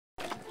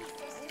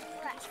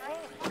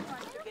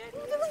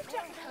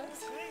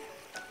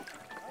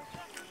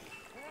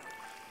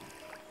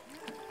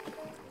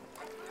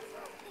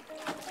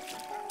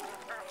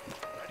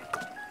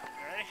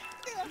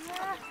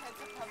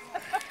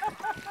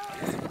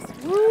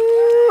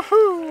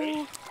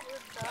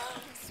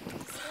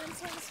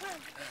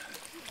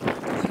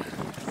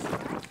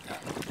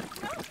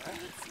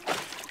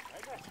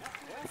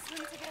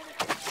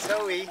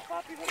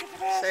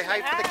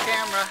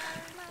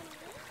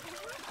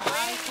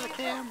for the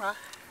camera.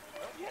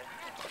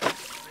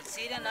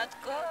 Not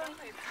good.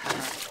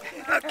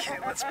 Okay,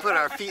 let's put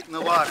our feet in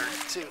the water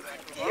too.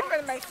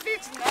 Even my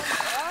feet in the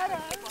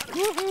water.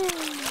 Woohoo!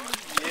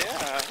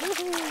 Yeah.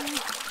 Woohoo!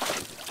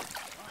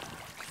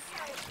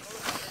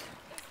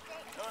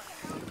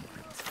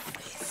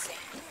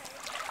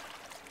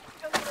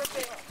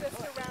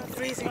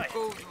 Freezing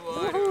cold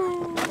water.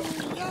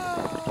 Woohoo! Yeah.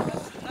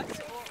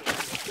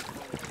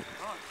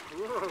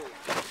 Whoa.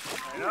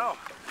 I know.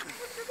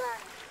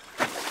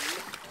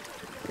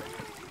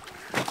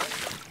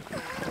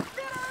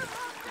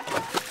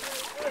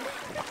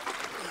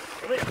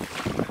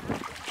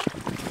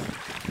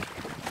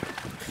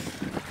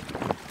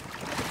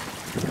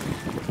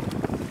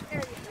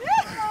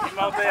 I'm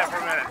out there for a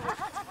minute.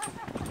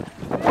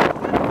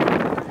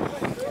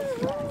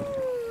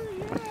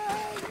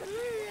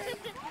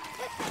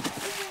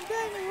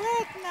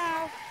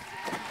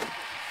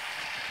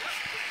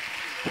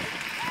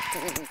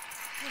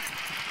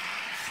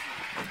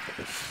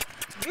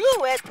 You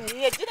wet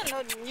me. I didn't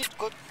know you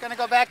could. Gonna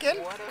go back in?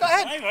 Go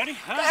ahead. Hey, buddy.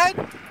 Huh? Go ahead.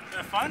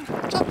 Have fun?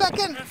 Jump back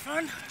in. Have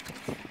fun?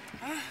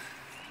 Huh?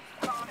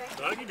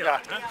 Doggy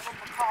dog, huh?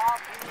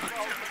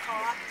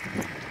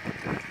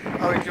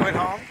 Oh, we do it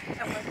home?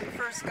 And when we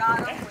first got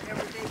him,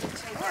 whenever they would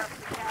take out the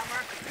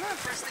camera, the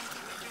first thing he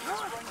would do was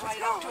run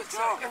right up to it.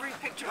 So every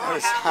picture we have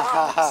was.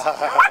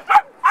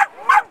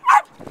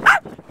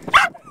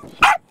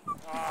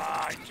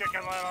 Ah,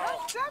 chicken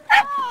little. Jump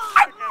Chicken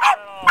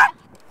little.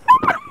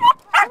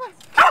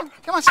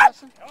 Come on,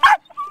 Samson.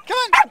 Come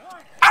on.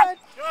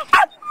 Good.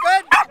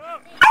 Good.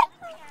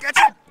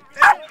 Gotcha.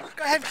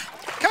 Go ahead.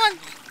 Come on.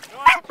 Go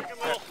on, chicken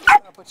little.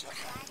 I'll put you up.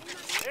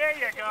 There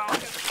you go.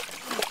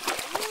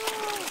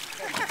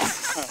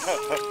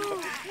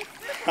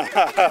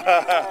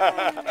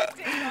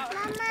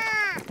 Mama!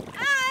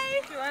 Hi!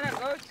 You wanna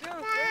go too?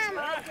 Where's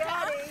my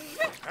daddy?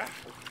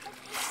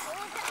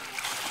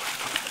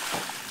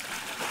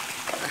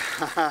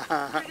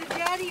 Where did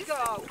daddy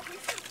go?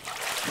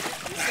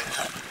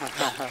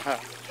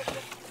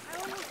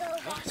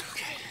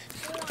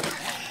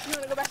 You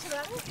wanna go back to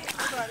that one?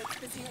 Oh God, it's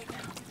busy right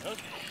now.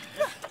 Okay.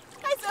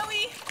 Hi,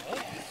 Zoe!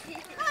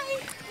 Hi!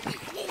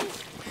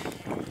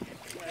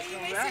 Are you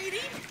my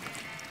sweetie?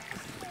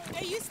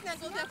 Are you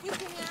snuggled up with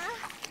me now?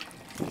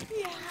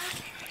 Yeah.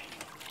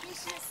 You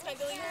should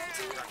snuggle you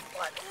too.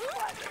 What?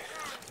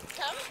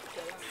 Come?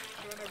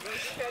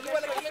 You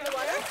want to come in the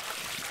water?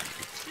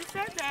 She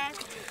said that.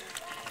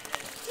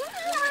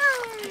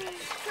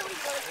 Can we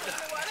go in the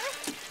water?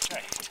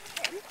 Hey.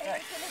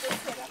 Hey.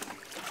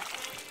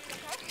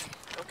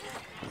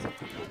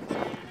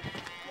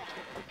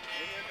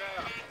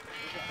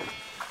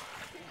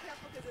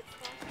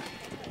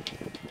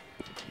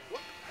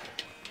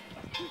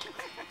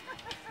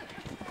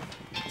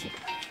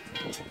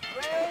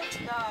 Great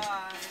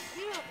dog.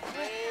 You're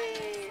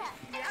brave.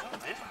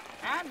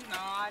 I'm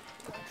not.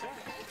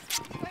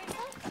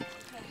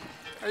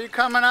 Are you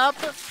coming up?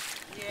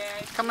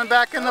 Yeah. Coming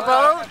back in the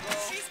boat?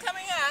 She's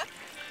coming up.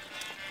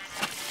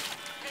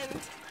 And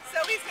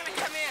Zoe's going to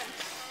come in.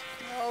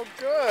 Oh,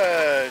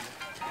 good.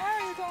 Oh,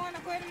 you don't want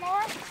to go in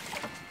more?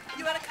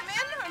 You want to come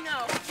in or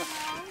no?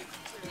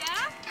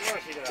 Yeah? Of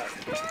course he does.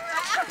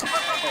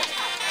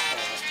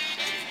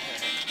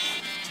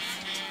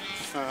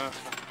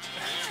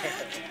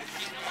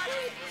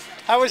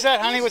 How was that,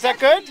 honey? Was that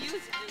good?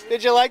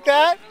 Did you like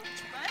that?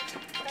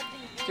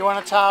 Do you want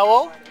a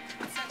towel?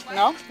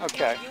 No?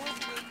 Okay.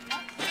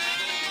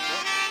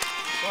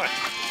 What?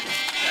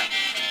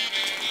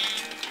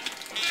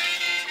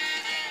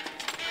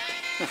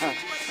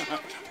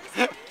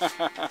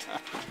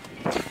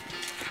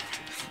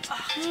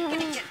 You're going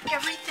to get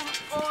everything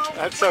all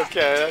That's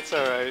okay. That's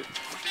all right.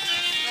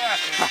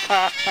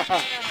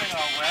 Everything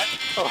all wet.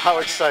 Oh, how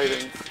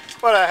exciting.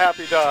 What a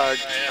happy dog.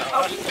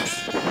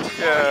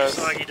 Yes.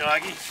 Doggy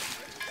doggy.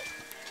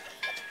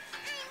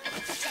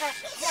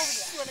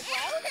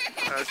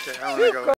 Okay, I want to go.